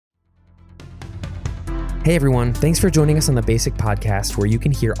Hey everyone, thanks for joining us on the Basic Podcast, where you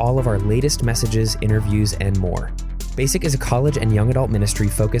can hear all of our latest messages, interviews, and more. Basic is a college and young adult ministry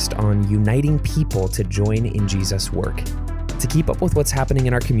focused on uniting people to join in Jesus' work. To keep up with what's happening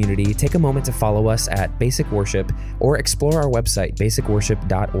in our community, take a moment to follow us at Basic Worship or explore our website,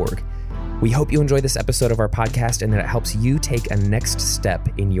 basicworship.org. We hope you enjoy this episode of our podcast and that it helps you take a next step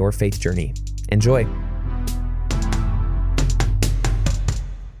in your faith journey. Enjoy.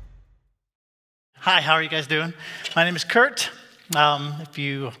 Hi, how are you guys doing? My name is Kurt. If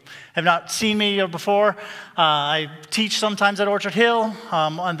you have not seen me before, I teach sometimes at Orchard Hill.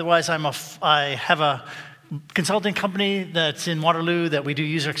 Otherwise, I have a consulting company that's in Waterloo that we do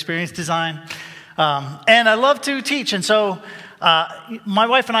user experience design. And I love to teach. And so my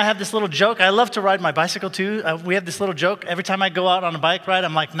wife and I have this little joke. I love to ride my bicycle too. We have this little joke. Every time I go out on a bike ride,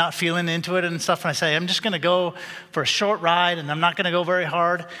 I'm like not feeling into it and stuff. And I say, I'm just going to go for a short ride and I'm not going to go very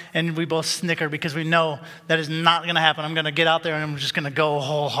hard. And we both snicker because we know that is not going to happen. I'm going to get out there and I'm just going to go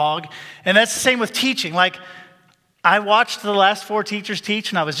whole hog. And that's the same with teaching. Like, I watched the last 4 teachers teach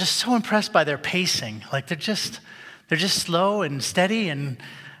and I was just so impressed by their pacing. Like they're just slow and steady and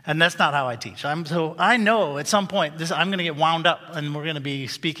that's not how I teach. So I know at some point I'm going to get wound up and we're going to be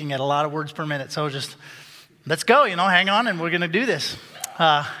speaking at a lot of words per minute. So just let's go, hang on and we're going to do this.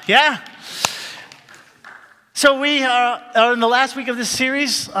 Yeah. So we are in the last week of this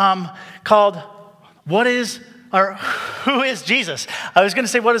series called Who is Jesus? I was going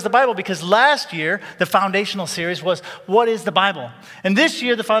to say, what is the Bible? Because last year, the foundational series was, what is the Bible? And this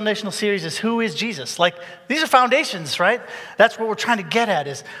year, the foundational series is, who is Jesus? Like, these are foundations, right? That's what we're trying to get at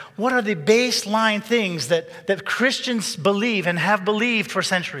is, what are the baseline things that Christians believe and have believed for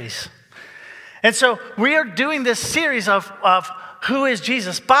centuries? And so we are doing this series of who is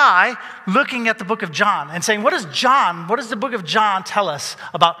Jesus by looking at the book of John and saying, what does the book of John tell us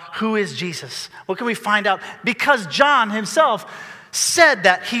about who is Jesus? What can we find out? Because John himself said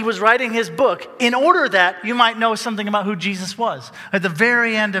that he was writing his book in order that you might know something about who Jesus was. At the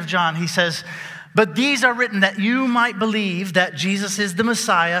very end of John, he says, but these are written that you might believe that Jesus is the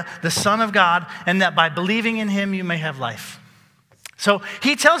Messiah, the Son of God, and that by believing in him you may have life. So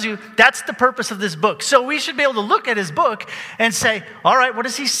he tells you that's the purpose of this book. So we should be able to look at his book and say, all right, what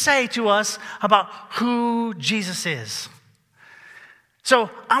does he say to us about who Jesus is? So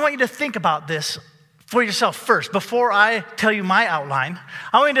I want you to think about this for yourself first. Before I tell you my outline,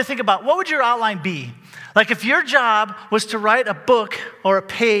 I want you to think about what would your outline be? Like if your job was to write a book or a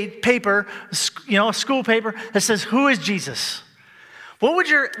paper, a school paper that says, who is Jesus? What would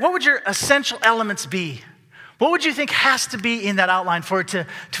your essential elements be? What would you think has to be in that outline for it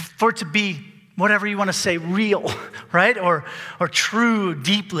to be whatever you want to say, real, right? Or true,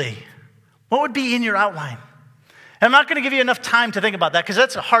 deeply? What would be in your outline? And I'm not going to give you enough time to think about that because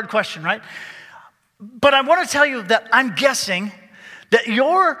that's a hard question, right? But I want to tell you that I'm guessing that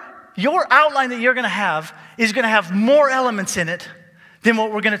your outline that you're going to have is going to have more elements in it than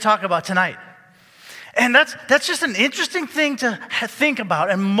what we're going to talk about tonight. And that's just an interesting thing to think about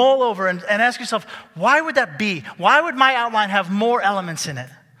and mull over and ask yourself, why would that be? Why would my outline have more elements in it?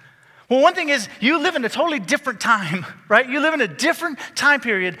 Well, one thing is you live in a totally different time, right? You live in a different time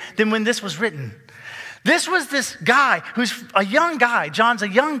period than when this was written. This was this guy who's a young guy. John's a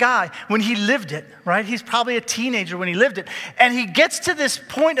young guy when he lived it, right? He's probably a teenager when he lived it. And he gets to this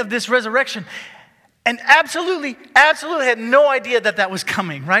point of this resurrection and absolutely had no idea that was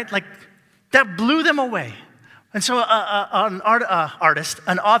coming, right? Like, that blew them away. And so an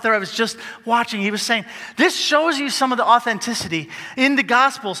author I was just watching, he was saying, this shows you some of the authenticity in the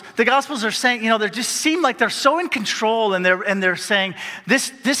Gospels. The Gospels are saying, they just seem like they're so in control and they're saying,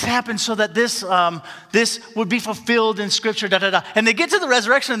 this happened so that this would be fulfilled in Scripture, da-da-da. And they get to the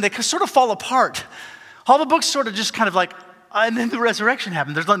resurrection and they sort of fall apart. All the books sort of just kind of like, and then the resurrection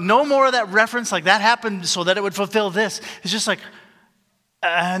happened. There's no more of that reference, like that happened so that it would fulfill this. It's just like,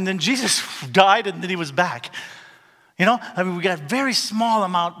 and then Jesus died and then he was back. We got a very small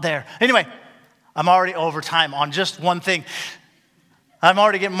amount there. Anyway, I'm already over time on just one thing. I'm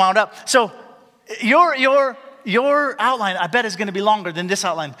already getting wound up. So your outline, I bet, is going to be longer than this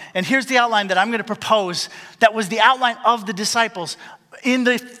outline. And here's the outline that I'm going to propose that was the outline of the disciples in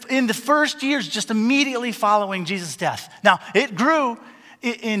the first years just immediately following Jesus' death. Now, it grew.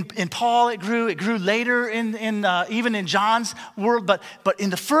 In Paul, it grew later even in John's world, but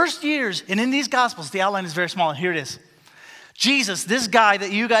in the first years and in these Gospels, the outline is very small, and here it is. Jesus, this guy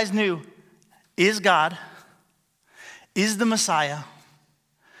that you guys knew, is God, is the Messiah,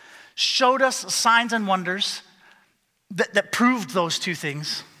 showed us signs and wonders that proved those two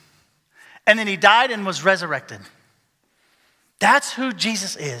things, and then he died and was resurrected. That's who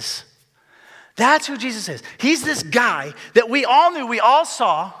Jesus is. That's who Jesus is. He's this guy that we all knew, we all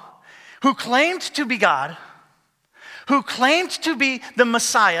saw, who claimed to be God, who claimed to be the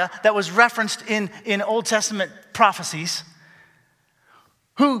Messiah that was referenced in Old Testament prophecies,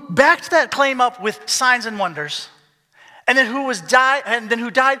 who backed that claim up with signs and wonders, and then who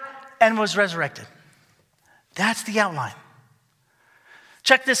died and was resurrected. That's the outline.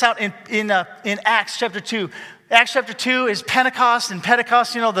 Check this out in Acts chapter 2. Acts chapter 2 is Pentecost, and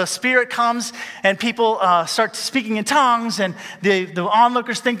Pentecost, the Spirit comes and people start speaking in tongues, and the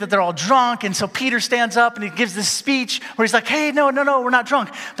onlookers think that they're all drunk, and so Peter stands up and he gives this speech where he's like, hey, no, we're not drunk,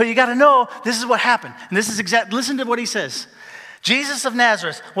 but you got to know this is what happened. And this is listen to what he says. Jesus of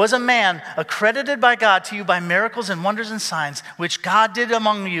Nazareth was a man accredited by God to you by miracles and wonders and signs, which God did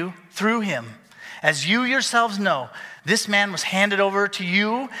among you through him. As you yourselves know, this man was handed over to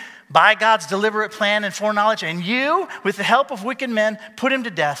you by God's deliberate plan and foreknowledge, and you, with the help of wicked men, put him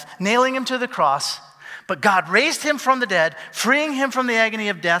to death, nailing him to the cross. But God raised him from the dead, freeing him from the agony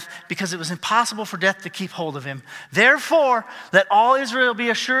of death, because it was impossible for death to keep hold of him. Therefore, let all Israel be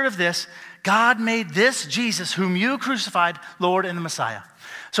assured of this: God made this Jesus, whom you crucified, Lord and the Messiah.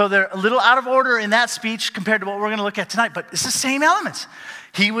 So they're a little out of order in that speech compared to what we're going to look at tonight, but it's the same elements.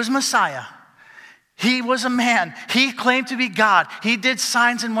 He was Messiah. He was a man. He claimed to be God. He did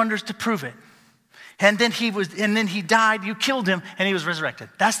signs and wonders to prove it. And then he died, you killed him, and he was resurrected.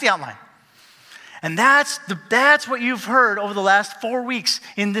 That's the outline. And that's what you've heard over the last 4 weeks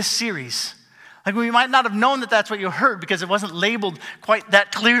in this series. Like, we might not have known that that's what you heard because it wasn't labeled quite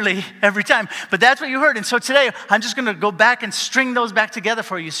that clearly every time, but that's what you heard. And so today, I'm just going to go back and string those back together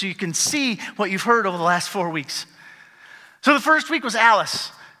for you so you can see what you've heard over the last 4 weeks. So the first week was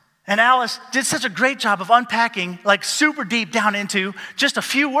Alice. And Alice did such a great job of unpacking, like super deep down into just a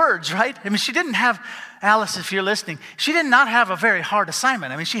few words, right? I mean, she didn't have, Alice, if you're listening, she did not have a very hard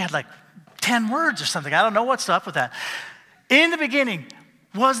assignment. I mean, she had like 10 words or something. I don't know what's up with that. In the beginning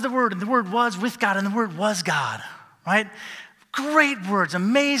was the Word, and the Word was with God, and the Word was God, right? Great words,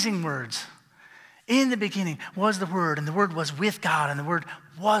 amazing words. In the beginning was the Word, and the Word was with God, and the Word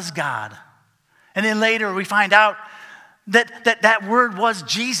was God. And then later we find out that word was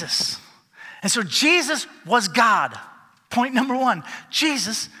Jesus. And so Jesus was God. Point number one,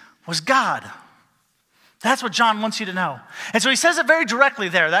 Jesus was God. That's what John wants you to know. And so he says it very directly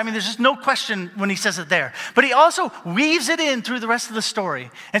there. I mean, there's just no question when he says it there. But he also weaves it in through the rest of the story.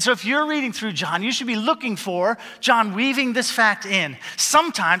 And so if you're reading through John, you should be looking for John weaving this fact in.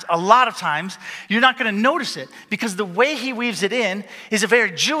 Sometimes, a lot of times, you're not going to notice it because the way he weaves it in is a very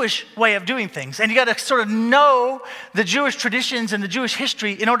Jewish way of doing things. And you got to sort of know the Jewish traditions and the Jewish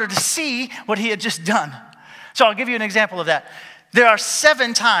history in order to see what he had just done. So I'll give you an example of that. There are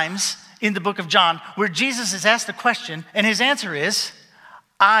 7 times in the book of John where Jesus is asked a question, and his answer is,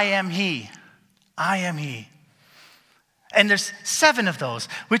 I am he. I am he. And there's 7 of those,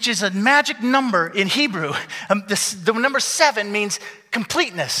 which is a magic number in Hebrew. The number 7 means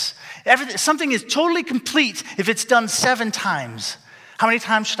completeness. Something is totally complete if it's done 7 times. How many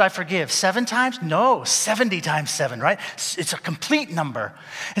times should I forgive? 7 times? No, 70 times 7, right? It's a complete number.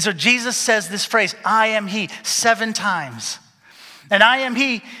 And so Jesus says this phrase, I am he, 7 times. And I am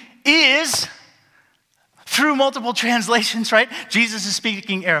he is through multiple translations, right? Jesus is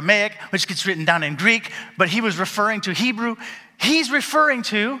speaking Aramaic, which gets written down in Greek, but he was referring to Hebrew. He's referring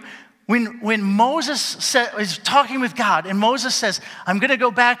to when Moses is talking with God, and Moses says, I'm going to go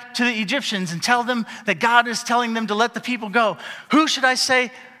back to the Egyptians and tell them that God is telling them to let the people go. Who should I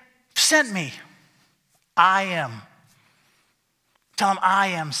say sent me? I am. Tell them I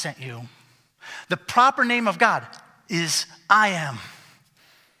am sent you. The proper name of God is I am.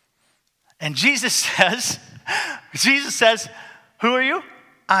 And Jesus says, who are you?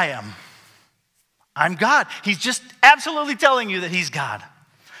 I am. I'm God. He's just absolutely telling you that he's God.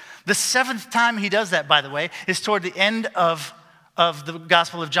 The 7th time he does that, by the way, is toward the end of the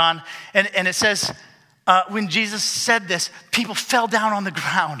Gospel of John. And it says, when Jesus said this, people fell down on the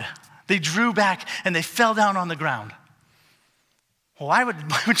ground. They drew back and they fell down on the ground. Well, why would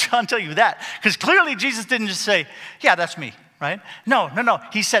John tell you that? Because clearly Jesus didn't just say, yeah, that's me. Right? No.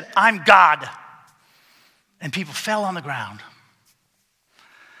 He said, I'm God. And people fell on the ground.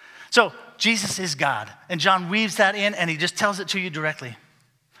 So Jesus is God. And John weaves that in and he just tells it to you directly.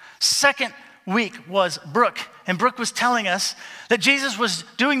 2nd week was Brooke. And Brooke was telling us that Jesus was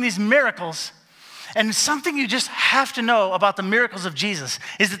doing these miracles. And something you just have to know about the miracles of Jesus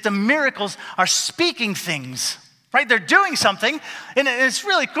is that the miracles are speaking things. Right? They're doing something, and it's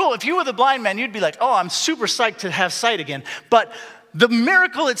really cool. If you were the blind man, you'd be like, oh, I'm super psyched to have sight again. But the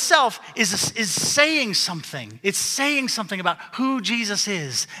miracle itself is saying something. It's saying something about who Jesus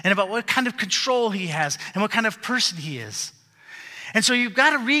is and about what kind of control he has and what kind of person he is. And so you've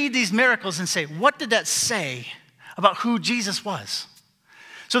got to read these miracles and say, what did that say about who Jesus was?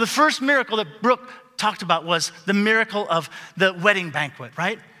 So the first miracle that Brooke talked about was the miracle of the wedding banquet,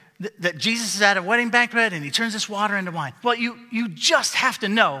 right? That Jesus is at a wedding banquet and he turns this water into wine. Well, you just have to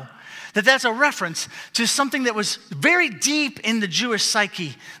know that that's a reference to something that was very deep in the Jewish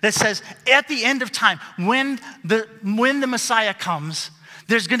psyche that says at the end of time, when the Messiah comes,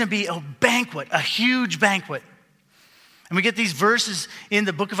 there's going to be a banquet, a huge banquet. And we get these verses in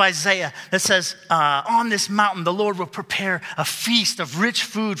the book of Isaiah that says, on this mountain, the Lord will prepare a feast of rich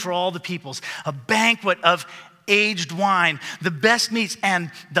food for all the peoples, a banquet of aged wine, the best meats, and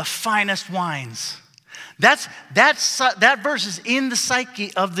the finest wines. That verse is in the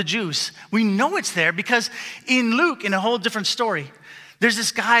psyche of the Jews. We know it's there because in Luke, in a whole different story, there's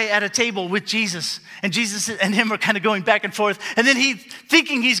this guy at a table with Jesus, and Jesus and him are kind of going back and forth. And then he,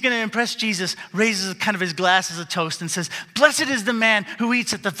 thinking he's going to impress Jesus, raises kind of his glass as a toast and says, "Blessed is the man who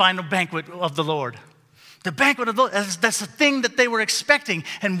eats at the final banquet of the Lord." The banquet of the Lord, that's the thing that they were expecting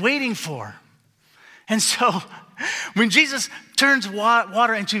and waiting for. And so when Jesus turns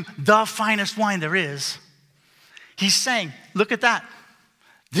water into the finest wine there is, he's saying, look at that.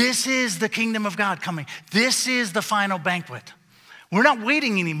 This is the kingdom of God coming. This is the final banquet. We're not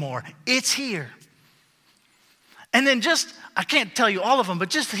waiting anymore. It's here. And then I can't tell you all of them,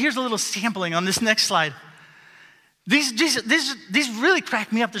 but here's a little sampling on this next slide. These really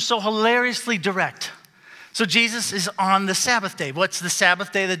crack me up. They're so hilariously direct. So Jesus is on the Sabbath day. What's the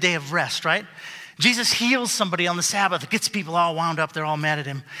Sabbath day? The day of rest, right? Jesus heals somebody on the Sabbath. It gets people all wound up. They're all mad at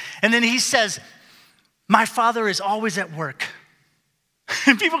him. And then he says, "My Father is always at work."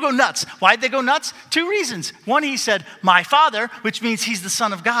 And people go nuts. Why'd they go nuts? 2 reasons. One, he said, "My Father," which means he's the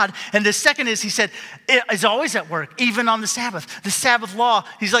Son of God. And the second is he said, "It is always at work, even on the Sabbath." The Sabbath law,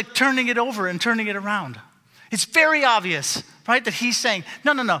 he's like turning it over and turning it around. It's very obvious, right, that he's saying,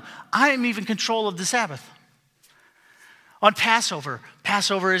 no, I am even in control of the Sabbath. On Passover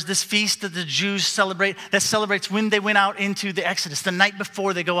is this feast that the Jews celebrate, that celebrates when they went out into the Exodus. The night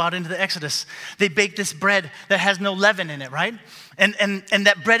before they go out into the Exodus, they bake this bread that has no leaven in it, right? And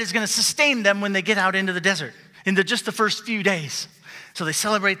that bread is going to sustain them when they get out into the desert, in just the first few days. So they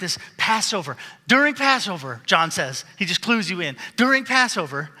celebrate this Passover. During Passover, John says, he just clues you in. During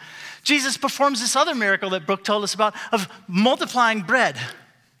Passover, Jesus performs this other miracle that Brooke told us about of multiplying bread,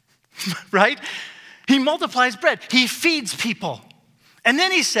 right? He multiplies bread. He feeds people. And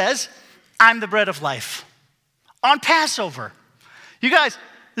then he says, "I'm the bread of life." On Passover. You guys,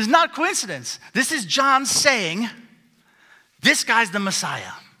 this is not coincidence. This is John saying, this guy's the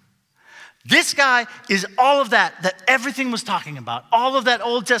Messiah. This guy is all of that everything was talking about. All of that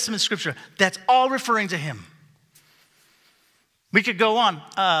Old Testament scripture, that's all referring to him. We could go on.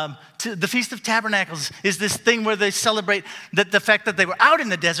 To the Feast of Tabernacles is this thing where they celebrate the fact that they were out in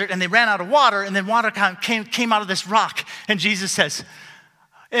the desert and they ran out of water, and then water came out of this rock. And Jesus says,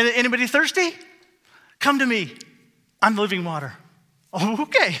 "Anybody thirsty? Come to me. I'm the living water." Oh,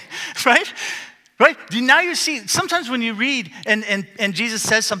 okay, right? Right? Now you see, sometimes when you read and Jesus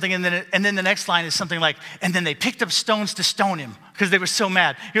says something and then the next line is something like, "And then they picked up stones to stone him because they were so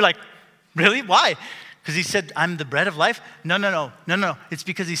mad." You're like, really? Why? Because he said, "I'm the bread of life"? No. It's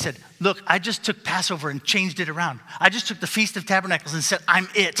because he said, "Look, I just took Passover and changed it around. I just took the Feast of Tabernacles and said, I'm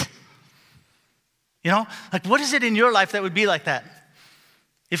it." You know, like what is it in your life that would be like that?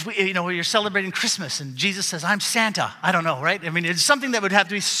 If where you're celebrating Christmas and Jesus says, "I'm Santa." I don't know, right? I mean, it's something that would have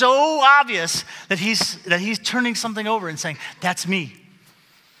to be so obvious that he's turning something over and saying, "That's me."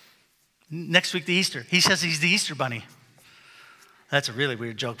 Next week, the Easter. He says he's the Easter bunny. That's a really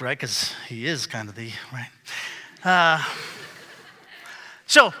weird joke, right? Because he is kind of right?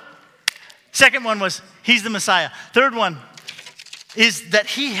 So, second one was he's the Messiah. Third one is that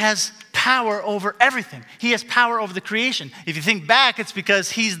he has power over everything. He has power over the creation. If you think back, it's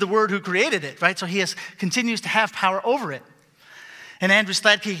because he's the Word who created it, right? So he continues to have power over it. And Andrew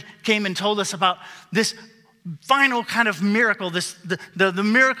Sladke came and told us about this final kind of miracle. The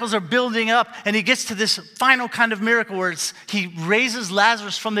miracles are building up, and he gets to this final kind of miracle where he raises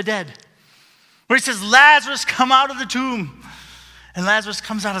Lazarus from the dead. Where he says, "Lazarus, come out of the tomb." And Lazarus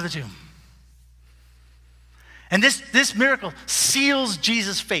comes out of the tomb. And this miracle seals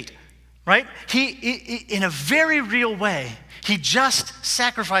Jesus' fate, right? He, in a very real way, he just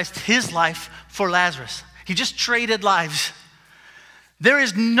sacrificed his life for Lazarus. He just traded lives. There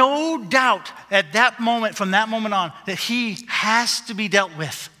is no doubt at that moment, from that moment on, that he has to be dealt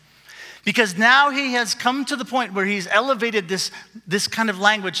with. Because now he has come to the point where he's elevated this kind of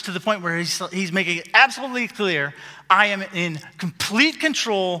language to the point where he's making it absolutely clear, I am in complete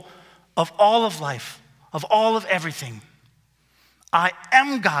control of all of life, of all of everything. I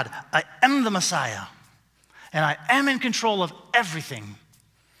am God. I am the Messiah. And I am in control of everything.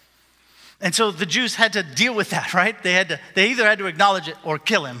 And so the Jews had to deal with that, right? They either had to acknowledge it or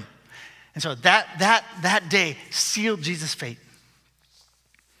kill him. And so that day sealed Jesus' fate.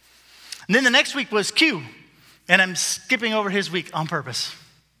 And then the next week was Q. And I'm skipping over his week on purpose.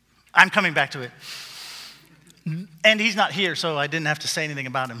 I'm coming back to it. And he's not here, so I didn't have to say anything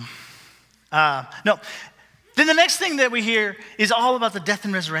about him. No. Then the next thing that we hear is all about the death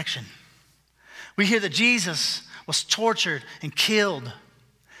and resurrection. We hear that Jesus was tortured and killed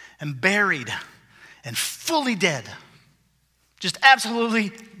and buried and fully dead. Just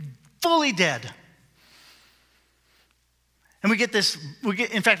absolutely fully dead. And we get this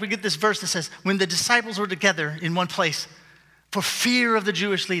verse that says, when the disciples were together in one place, for fear of the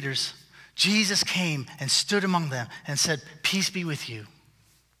Jewish leaders, Jesus came and stood among them and said, peace be with you.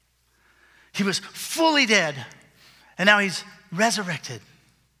 He was fully dead, and now he's resurrected.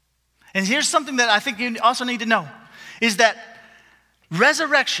 And here's something that I think you also need to know, is that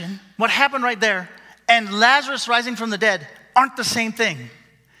resurrection, what happened right there, and Lazarus rising from the dead aren't the same thing.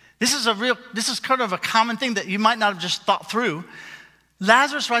 This is kind of a common thing that you might not have just thought through.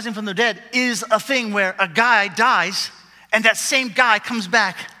 Lazarus rising from the dead is a thing where a guy dies, and that same guy comes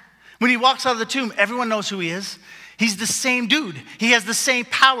back. When he walks out of the tomb, everyone knows who he is. He's the same dude. He has the same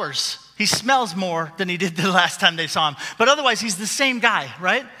powers. He smells more than he did the last time they saw him. But otherwise, he's the same guy,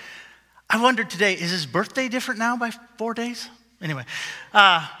 right? I wondered today, is his birthday different now by 4 days? Anyway,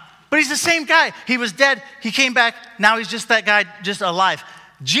 but he's the same guy. He was dead. He came back. Now he's just that guy, just alive.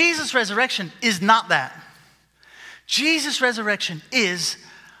 Jesus' resurrection is not that. Jesus' resurrection is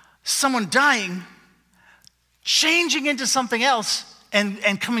someone dying, changing into something else,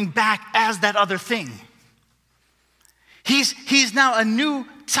 and coming back as that other thing. He's now a new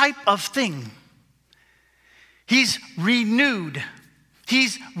type of thing. He's renewed.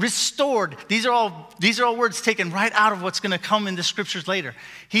 He's restored. These are all words taken right out of what's going to come in the scriptures later.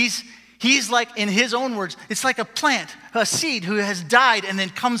 He's like, in his own words, it's like a plant, a seed who has died and then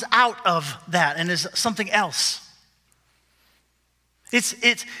comes out of that and is something else.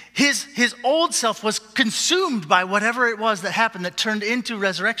 It's his old self was consumed by whatever it was that happened that turned into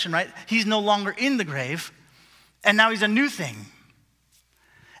resurrection, right? He's no longer in the grave, and now he's a new thing.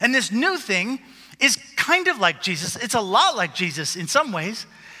 And this new thing is kind of like Jesus. It's a lot like Jesus in some ways,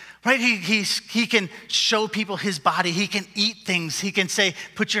 right? He can show people his body. He can eat things. He can say,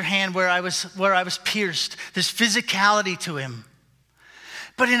 put your hand where I was pierced. There's physicality to him.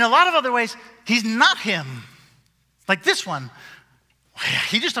 But in a lot of other ways, he's not him. Like this one.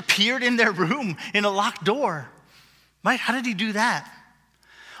 He just appeared in their room in a locked door. Right? How did he do that?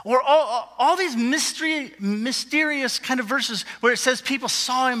 Or all these mysterious kind of verses where it says people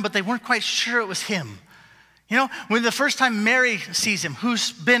saw him, but they weren't quite sure it was him. You know, when the first time Mary sees him,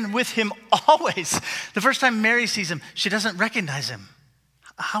 who's been with him always, the first time Mary sees him, she doesn't recognize him.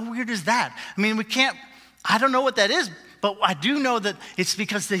 How weird is that? I mean, I don't know what that is, but I do know that it's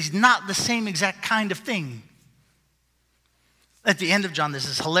because he's not the same exact kind of thing. At the end of John, there's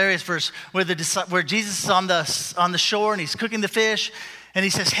this hilarious verse where Jesus is on the shore and he's cooking the fish. And he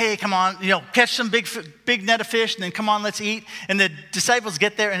says, hey, come on, catch some big net of fish, and then come on, let's eat. And the disciples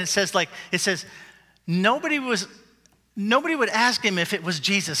get there, and it says, nobody would ask him if it was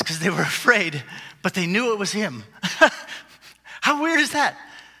Jesus because they were afraid, but they knew it was him. How weird is that?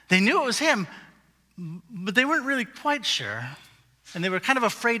 They knew it was him, but they weren't really quite sure. And they were kind of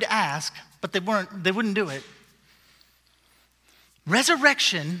afraid to ask, but they wouldn't do it.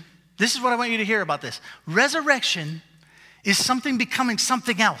 Resurrection, this is what I want you to hear about this. Resurrection is something becoming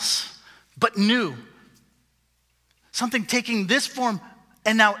something else, but new. Something taking this form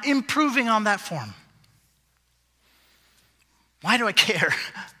and now improving on that form. Why do I care?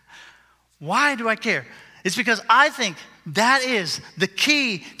 Why do I care? It's because I think that is the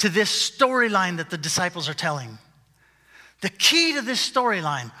key to this storyline that the disciples are telling. The key to this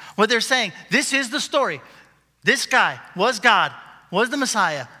storyline, what they're saying, this is the story. This guy was God, was the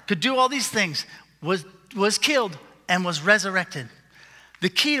Messiah, could do all these things, was killed, and was resurrected. The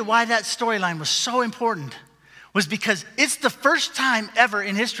key to why that storyline was so important was because it's the first time ever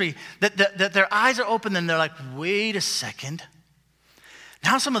in history that their eyes are open and they're like, wait a second.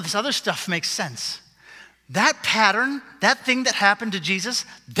 Now some of this other stuff makes sense. That pattern, that thing that happened to Jesus,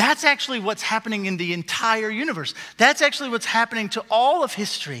 that's actually what's happening in the entire universe. That's actually what's happening to all of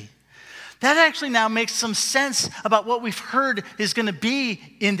history. That actually now makes some sense about what we've heard is going to be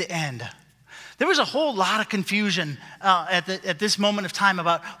in the end. there was a whole lot of confusion at this moment of time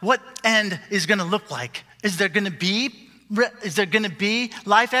about what end is going to look like. Is there going to be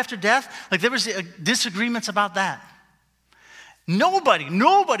life after death? Like there was disagreements about that.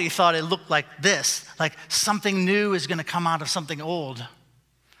 Nobody thought it looked like this, like something new is going to come out of something old.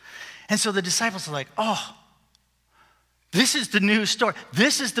 And so the disciples are like, oh, this is the new story.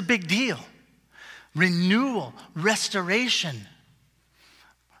 This is the big deal. Renewal, restoration.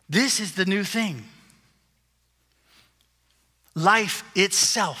 This is the new thing. Life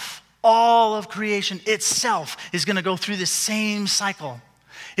itself, all of creation itself is going to go through the same cycle.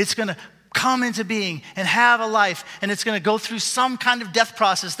 It's going to come into being and have a life, and it's going to go through some kind of death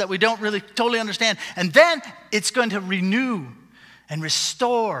process that we don't really totally understand. And then it's going to renew and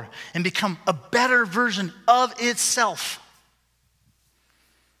restore and become a better version of itself.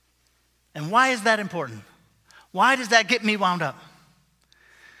 And why is that important? Why does that get me wound up?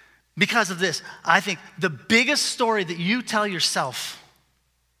 Because of this. I think the biggest story that you tell yourself,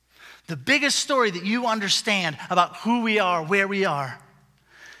 the biggest story that you understand about who we are, where we are,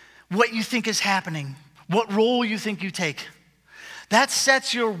 what you think is happening, what role you think you take, that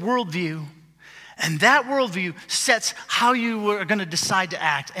sets your worldview. And that worldview sets how you are going to decide to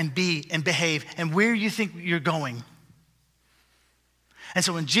act and be and behave and where you think you're going. And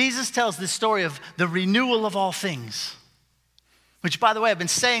so when Jesus tells this story of the renewal of all things, which, by the way, I've been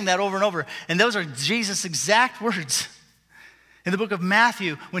saying that over and over, and those are Jesus' exact words. In the book of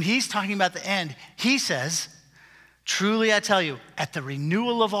Matthew, when he's talking about the end, he says, truly I tell you, at the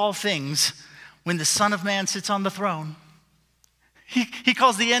renewal of all things, when the Son of Man sits on the throne, he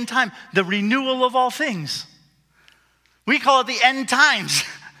calls the end time the renewal of all things. We call it the end times.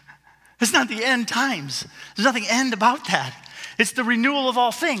 It's not the end times. There's nothing end about that. It's the renewal of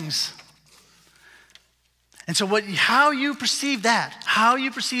all things. And so how you perceive that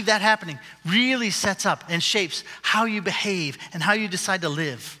happening really sets up and shapes how you behave and how you decide to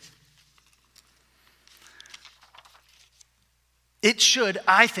live. It should,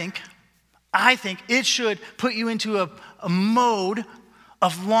 I think it should put you into a mode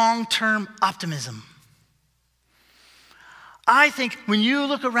of long-term optimism. I think when you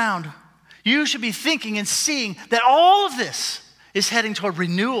look around, you should be thinking and seeing that all of this is heading toward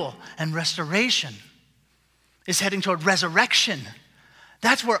renewal and restoration. Is heading toward resurrection.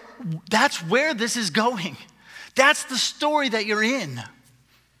 That's where this is going. That's the story that you're in.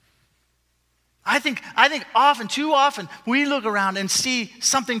 I think too often, we look around and see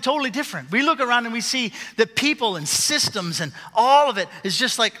something totally different. We look around and we see that people and systems and all of it is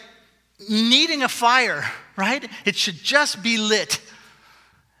just like needing a fire, right? It should just be lit.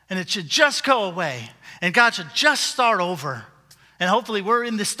 And it should just go away. And God should just start over. And hopefully we're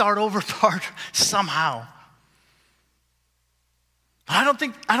in the start over part somehow. I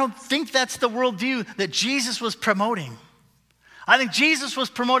don't think that's the worldview that Jesus was promoting. I think Jesus was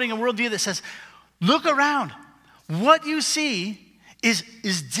promoting a worldview that says, look around. What you see is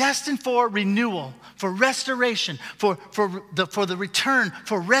destined for renewal, for restoration, for the return,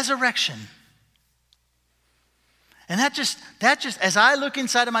 for resurrection. And that just, as I look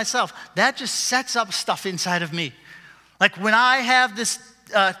inside of myself, that just sets up stuff inside of me. Like when I have this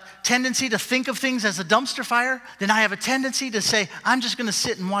tendency to think of things as a dumpster fire, then I have a tendency to say, I'm just going to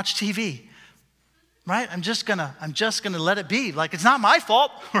sit and watch TV, right? I'm just going to let it be. Like, it's not my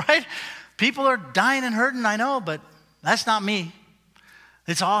fault, right? People are dying and hurting, I know, but that's not me.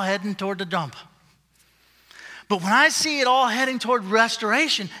 It's all heading toward the dump. But when I see it all heading toward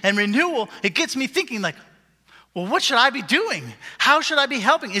restoration and renewal, it gets me thinking like, well, what should I be doing? How should I be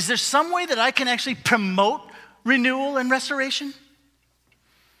helping? Is there some way that I can actually promote renewal and restoration?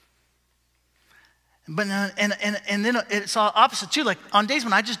 But and then it's all opposite too. Like on days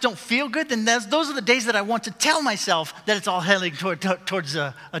when I just don't feel good, then those are the days that I want to tell myself that it's all heading towards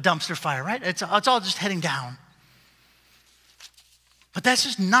a dumpster fire, right? It's all just heading down. But that's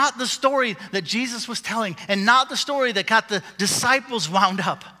just not the story that Jesus was telling, and not the story that got the disciples wound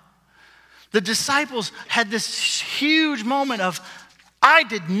up. The disciples had this huge moment of, I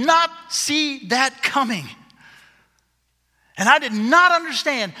did not see that coming. And I did not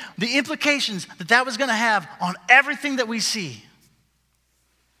understand the implications that was going to have on everything that we see.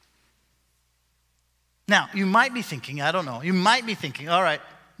 Now, you might be thinking, I don't know, all right,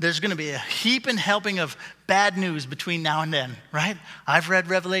 there's going to be a heap and helping of bad news between now and then, right? I've read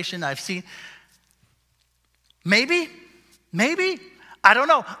Revelation, I've seen. Maybe, I don't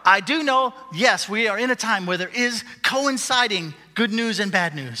know. I do know, yes, we are in a time where there is coinciding good news and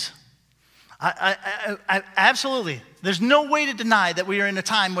bad news. I absolutely. There's no way to deny that we are in a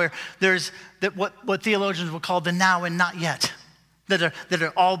time where there's what theologians would call the now and not yet. that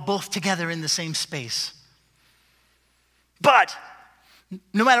are all both together in the same space. But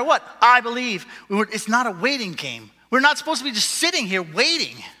no matter what, I believe it's not a waiting game. We're not supposed to be just sitting here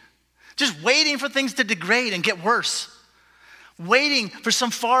waiting for things to degrade and get worse. Waiting for some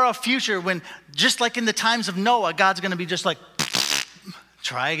far off future when, just like in the times of Noah, God's going to be just like,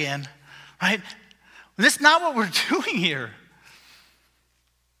 try again, right? That's not what we're doing here.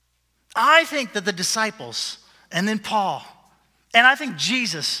 I think that the disciples, and then Paul, and I think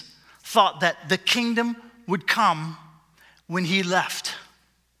Jesus thought that the kingdom would come when he left.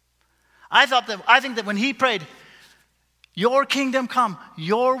 I think that when he prayed, your kingdom come,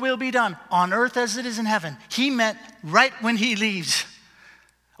 your will be done on earth as it is in heaven, he meant right when he leaves.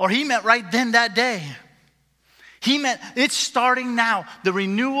 Or he meant right then that day. He meant it's starting now. The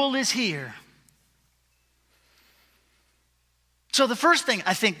renewal is here. So the first thing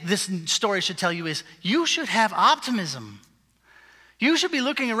I think this story should tell you is you should have optimism. You should be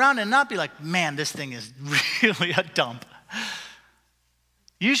looking around and not be like, man, this thing is really a dump.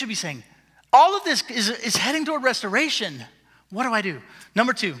 You should be saying, all of this is heading toward restoration. What do I do?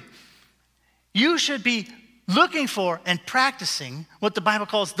 Number 2, you should be looking for and practicing what the Bible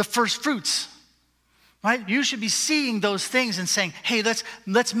calls the first fruits. Right? You should be seeing those things and saying, hey,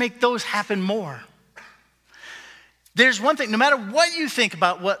 let's make those happen more. There's one thing, no matter what you think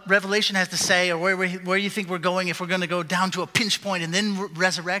about what Revelation has to say or where you think we're going, if we're going to go down to a pinch point and then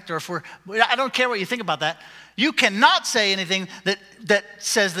resurrect, or I don't care what you think about that. You cannot say anything that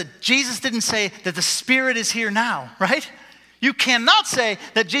says that Jesus didn't say that the Spirit is here now, right? You cannot say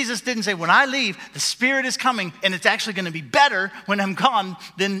that Jesus didn't say, when I leave, the Spirit is coming and it's actually going to be better when I'm gone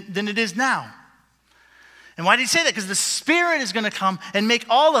than it is now. And why did he say that? Because the Spirit is going to come and make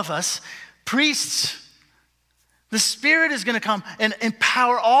all of us priests. The Spirit is going to come and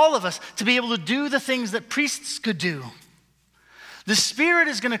empower all of us to be able to do the things that priests could do. The Spirit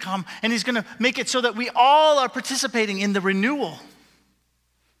is going to come and he's going to make it so that we all are participating in the renewal.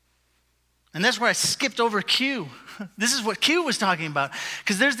 And that's where I skipped over Q. This is what Q was talking about.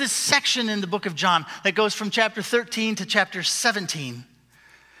 Because there's this section in the book of John that goes from chapter 13 to chapter 17.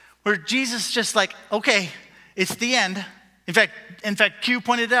 Where Jesus just like, okay, it's the end. In fact, Q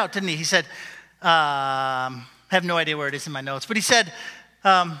pointed it out, didn't he? He said, I have no idea where it is in my notes, but he said,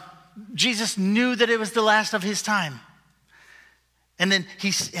 Jesus knew that it was the last of his time. And then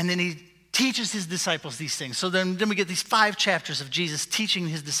he teaches his disciples these things. So then we get these 5 chapters of Jesus teaching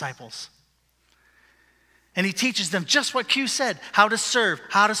his disciples. And he teaches them just what Q said, how to serve,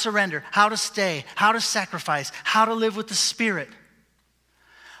 how to surrender, how to stay, how to sacrifice, how to live with the Spirit.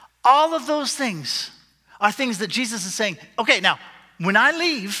 All of those things are things that Jesus is saying, okay, now, when I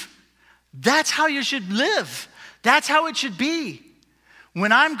leave, that's how you should live. That's how it should be.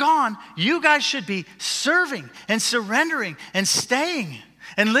 When I'm gone, you guys should be serving and surrendering and staying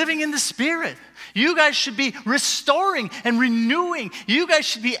and living in the Spirit. You guys should be restoring and renewing. You guys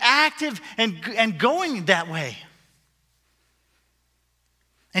should be active and going that way.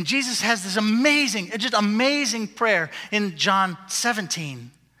 And Jesus has this amazing prayer in John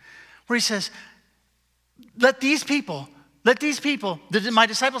 17 where he says, let these people, my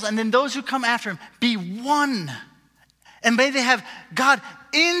disciples, and then those who come after him, be one. And may they have God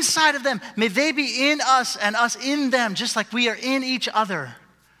inside of them. May they be in us and us in them, just like we are in each other.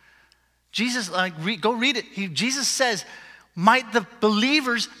 Jesus, go read it. Jesus says, might the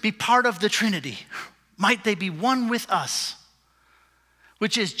believers be part of the Trinity? Might they be one with us?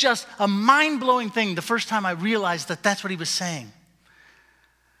 Which is just a mind-blowing thing the first time I realized that that's what he was saying.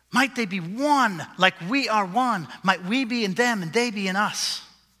 Might they be one like we are one? Might we be in them and they be in us?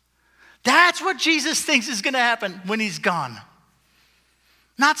 That's what Jesus thinks is going to happen when he's gone.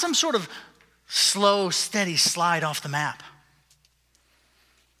 Not some sort of slow, steady slide off the map.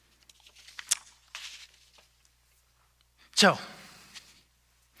 So,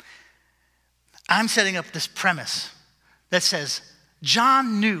 I'm setting up this premise that says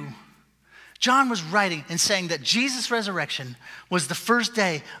John was writing and saying that Jesus' resurrection was the first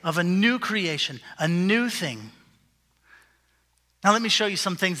day of a new creation, a new thing. Now let me show you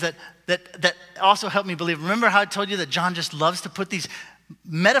some things that also help me believe. Remember how I told you that John just loves to put these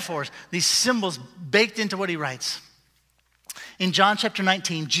metaphors, these symbols baked into what he writes. In John chapter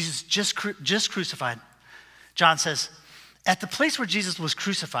 19, Jesus just crucified. John says, at the place where Jesus was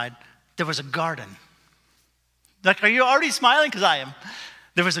crucified, there was a garden. Like, are you already smiling? Because I am.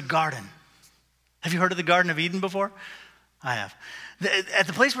 There was a garden. Have you heard of the Garden of Eden before? I have. At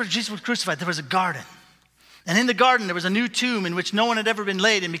the place where Jesus was crucified, there was a garden. And in the garden, there was a new tomb in which no one had ever been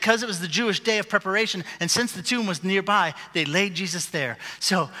laid. And because it was the Jewish day of preparation, and since the tomb was nearby, they laid Jesus there.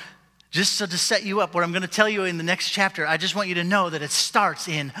 So Just so to set you up, what I'm going to tell you in the next chapter, I just want you to know that it starts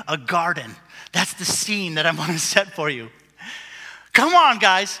in a garden. That's the scene that I'm going to set for you. Come on,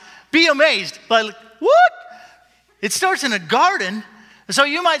 guys. Be amazed. Like, what? It starts in a garden. So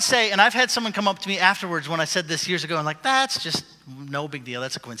you might say, and I've had someone come up to me afterwards when I said this years ago, and like, that's just no big deal.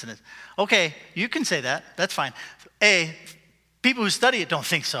 That's a coincidence. Okay, you can say that. That's fine. A, people who study it don't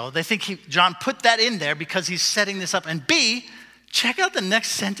think so. They think John put that in there because he's setting this up. And B, check out the next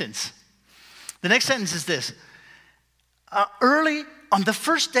sentence. The next sentence is this. Early on the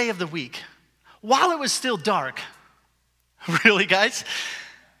first day of the week, while it was still dark, really, guys?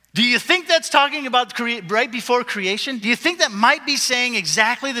 Do you think that's talking about right before creation? Do you think that might be saying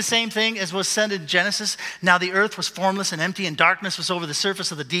exactly the same thing as was said in Genesis? Now the earth was formless and empty, and darkness was over the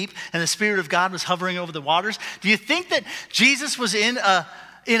surface of the deep, and the Spirit of God was hovering over the waters. Do you think that Jesus was in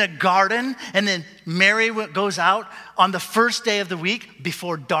a garden, and then Mary goes out on the first day of the week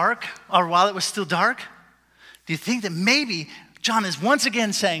before dark, or while it was still dark? Do you think that maybe John is once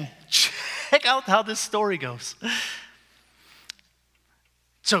again saying, check out how this story goes?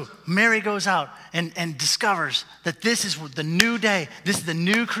 So Mary goes out and discovers that this is the new day. This is the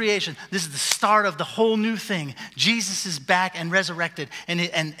new creation. This is the start of the whole new thing. Jesus is back and resurrected. And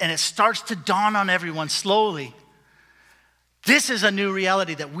it starts to dawn on everyone slowly. This is a new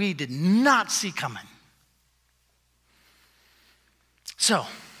reality that we did not see coming. So,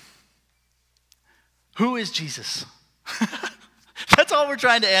 who is Jesus? That's all we're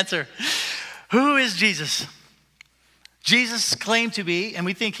trying to answer. Who is Jesus? Jesus claimed to be, and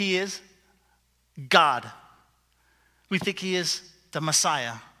we think he is, God. We think he is the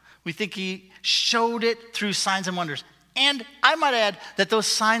Messiah. We think he showed it through signs and wonders. And I might add that those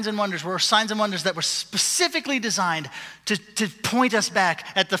signs and wonders were signs and wonders that were specifically designed to point us back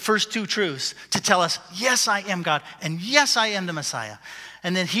at the first two truths, to tell us, yes, I am God, and yes, I am the Messiah.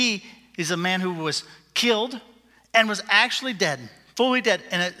 And then he is a man who was killed and was actually dead, fully dead.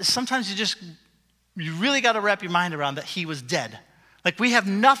 And sometimes you really got to wrap your mind around that he was dead. Like, we have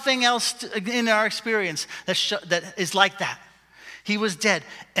nothing else in our experience that is like that. He was dead.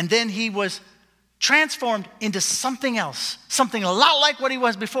 And then he was transformed into something else, something a lot like what he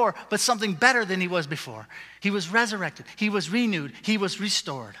was before, but something better than he was before. He was resurrected. He was renewed. He was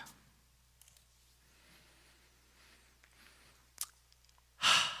restored.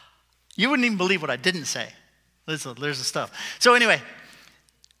 You wouldn't even believe what I didn't say. There's the stuff. So anyway,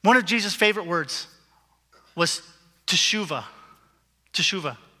 one of Jesus' favorite words was teshuvah.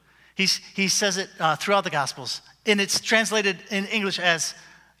 Teshuvah. He says it throughout the Gospels, and it's translated in English as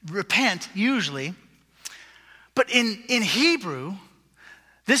repent, usually. But in Hebrew,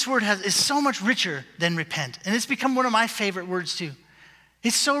 this word is so much richer than repent, and it's become one of my favorite words too.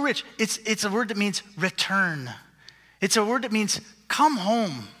 It's so rich. It's a word that means return. It's a word that means come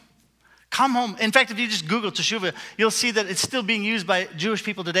home. Come home. In fact, if you just Google teshuvah, you'll see that it's still being used by Jewish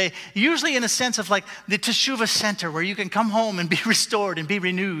people today, usually in a sense of like the teshuvah center where you can come home and be restored and be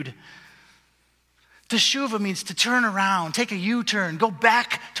renewed. Teshuvah means to turn around, take a U-turn, go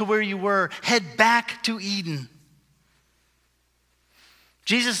back to where you were, head back to Eden.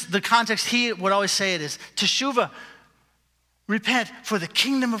 Jesus, the context he would always say it is, teshuvah, repent, for the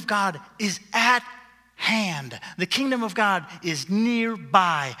kingdom of God is at hand. The kingdom of God is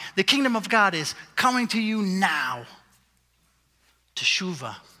nearby. The kingdom of God is coming to you now.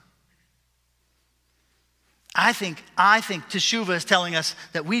 Teshuvah. I think teshuvah is telling us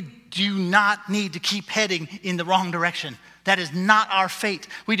that we do not need to keep heading in the wrong direction. That is not our fate.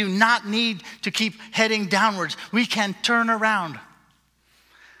 We do not need to keep heading downwards. We can turn around.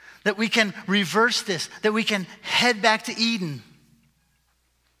 That we can reverse this. That we can head back to Eden.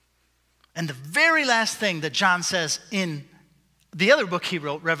 And the very last thing that John says in the other book he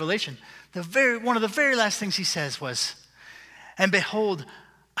wrote, Revelation, one of the very last things he says was, and behold,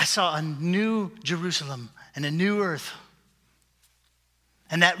 I saw a new Jerusalem and a new earth.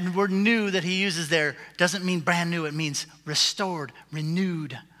 And that word new that he uses there doesn't mean brand new. It means restored,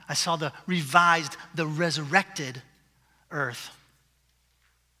 renewed. I saw the revised, the resurrected earth.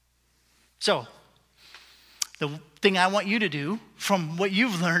 So, the thing I want you to do from what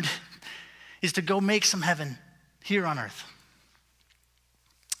you've learned is to go make some heaven here on earth.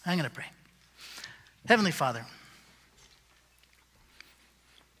 I'm going to pray. Heavenly Father,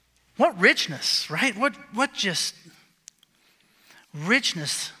 what richness, right? What just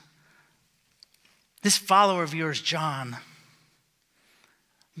richness this follower of yours, John,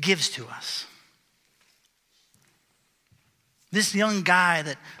 gives to us. This young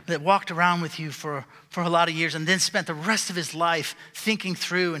guy that walked around with you for a lot of years and then spent the rest of his life thinking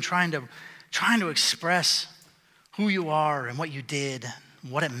through and trying to express who you are and what you did,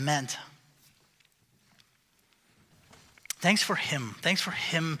 what it meant. Thanks for him. Thanks for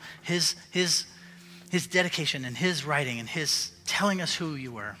him, his dedication and his writing and his telling us who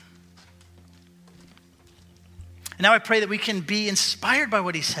you were. And now I pray that we can be inspired by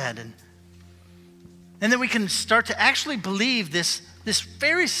what he said, and that we can start to actually believe this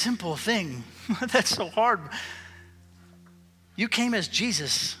very simple thing that's so hard. You came as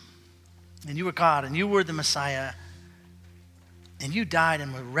Jesus, and you were God, and you were the Messiah, and you died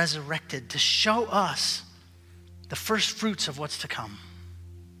and were resurrected to show us the first fruits of what's to come.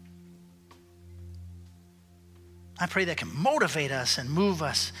 I pray that can motivate us and move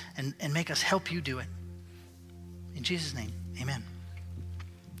us and make us help you do it. In Jesus' name, amen.